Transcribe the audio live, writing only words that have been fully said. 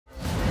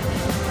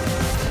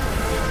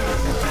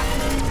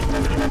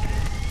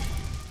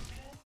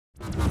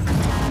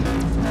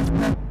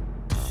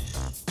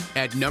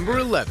At number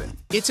 11,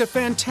 it's a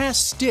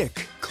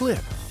fantastic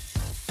clip.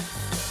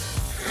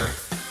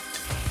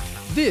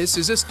 This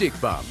is a stick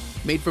bomb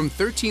made from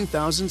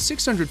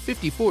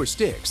 13,654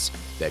 sticks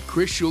that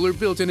Chris Schuler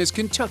built in his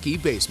Kentucky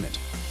basement.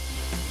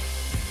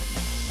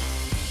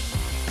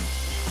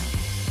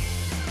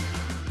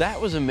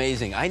 That was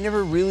amazing. I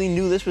never really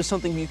knew this was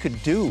something you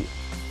could do.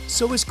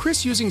 So is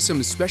Chris using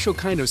some special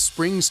kind of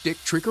spring stick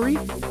trickery?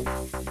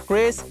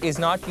 Chris is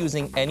not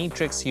using any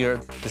tricks here.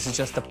 This is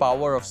just the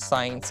power of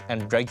science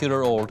and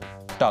regular old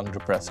tongue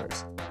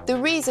depressors. The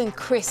reason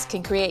Chris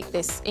can create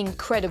this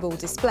incredible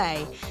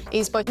display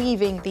is by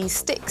weaving these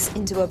sticks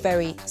into a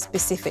very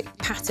specific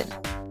pattern.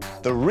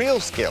 The real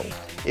skill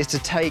is to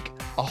take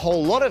a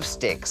whole lot of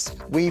sticks,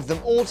 weave them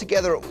all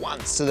together at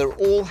once so they're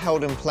all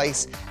held in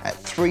place at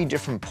 3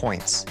 different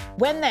points.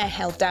 When they're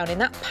held down in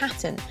that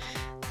pattern,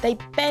 they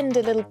bend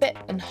a little bit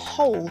and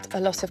hold a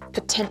lot of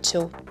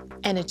potential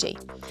energy.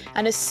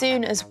 And as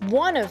soon as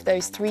one of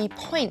those 3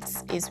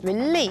 points is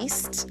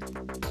released,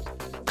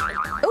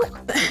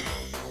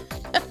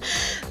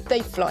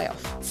 they fly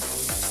off.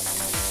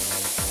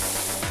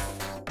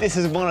 This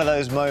is one of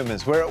those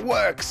moments where it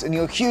works and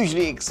you're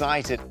hugely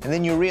excited, and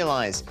then you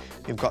realise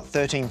you've got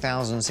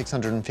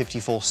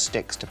 13,654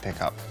 sticks to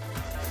pick up.